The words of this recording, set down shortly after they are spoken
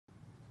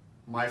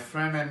My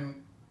friend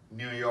in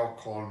New York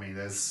called me.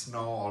 There's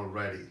snow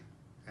already,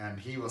 and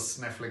he was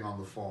sniffling on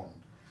the phone.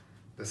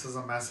 This is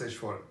a message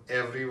for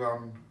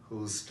everyone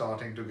who's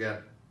starting to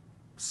get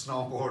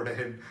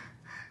snowboarded,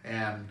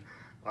 and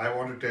I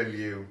want to tell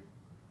you,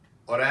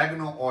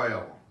 oregano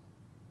oil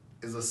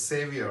is a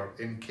savior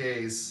in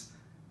case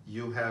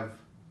you have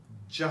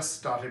just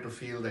started to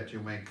feel that you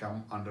may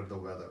come under the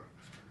weather.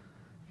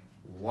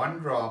 One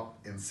drop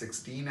in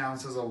 16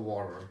 ounces of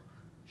water,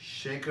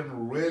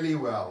 shaken really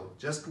well,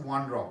 just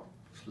one drop,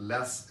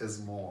 less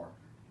is more,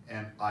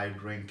 and I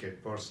drink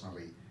it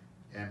personally.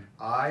 And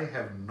I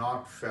have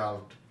not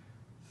felt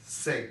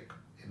sick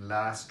in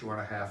last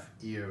 2.5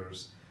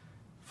 years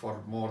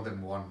for more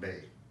than one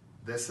day.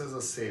 This is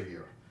a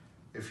savior.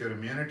 If your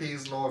immunity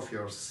is low, if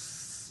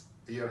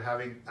you're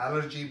having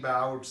allergy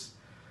bouts,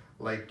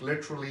 like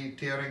literally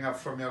tearing up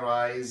from your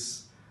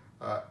eyes,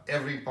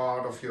 every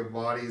part of your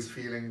body is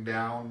feeling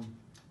down,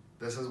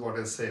 this is what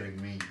is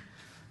saving me.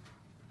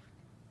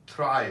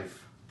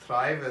 Thrive.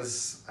 Thrive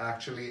is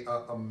actually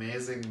an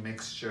amazing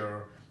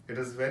mixture. It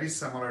is very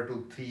similar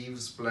to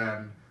Thieves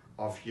Blend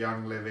of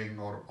Young Living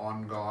or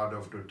On God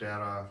of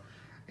doTERRA.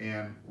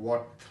 And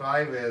what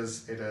Thrive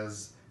is, it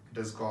has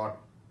got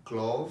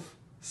clove,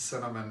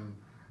 cinnamon,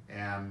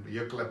 and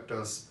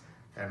eucalyptus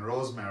and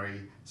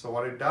rosemary. So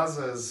what it does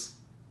is,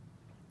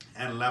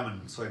 and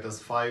lemon, so it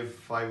has five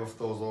of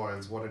those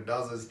oils. What it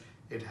does is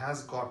it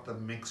has got the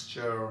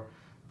mixture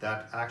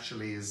that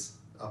actually is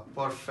a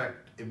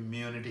perfect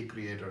immunity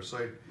creator. So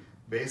it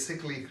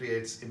basically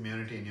creates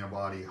immunity in your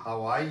body.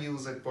 How I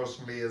use it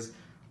personally is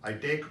I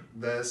take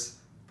this,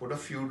 put a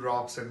few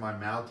drops in my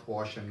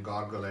mouthwash and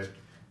gargle it,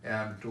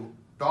 and to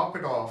top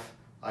it off,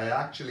 I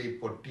actually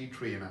put tea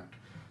tree in it.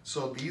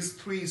 So these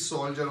three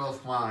soldiers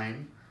of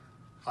mine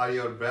are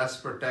your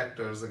best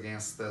protectors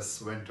against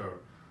this winter.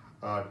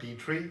 Tea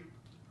tree,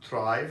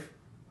 Thrive,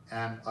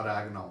 and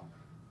oregano.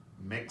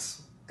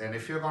 Mix, and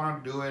if you're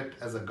gonna do it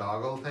as a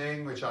gargle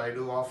thing, which I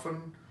do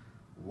often,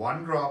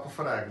 1 drop of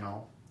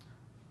oregano,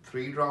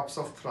 3 drops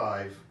of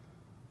Thrive,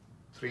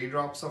 3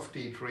 drops of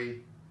tea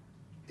tree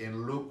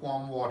in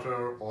lukewarm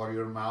water or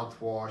your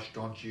mouthwash.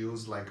 Don't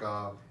use like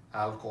a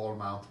alcohol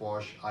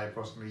mouthwash. I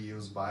personally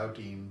use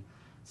Biotine,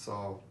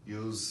 so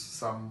use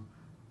some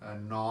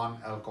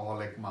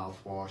non-alcoholic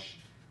mouthwash.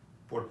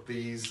 Put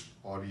these,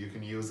 or you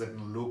can use it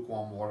in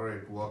lukewarm water.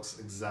 It works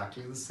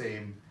exactly the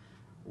same.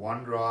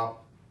 1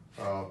 drop,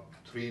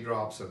 3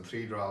 drops and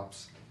 3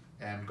 drops,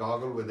 and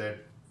gargle with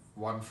it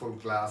 1 full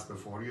glass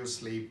before you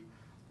sleep.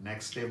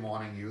 Next day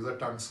morning, use a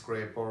tongue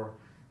scraper,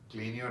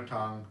 clean your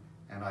tongue,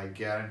 and I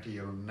guarantee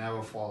you'll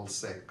never fall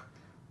sick.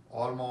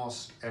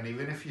 Almost, and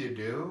even if you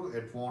do,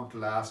 it won't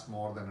last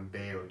more than a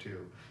day or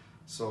two.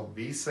 So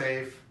be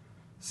safe,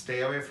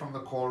 stay away from the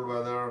cold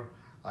weather.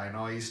 I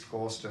know East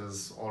Coast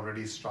is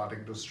already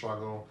starting to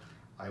struggle.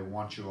 I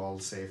want you all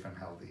safe and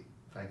healthy.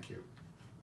 Thank you.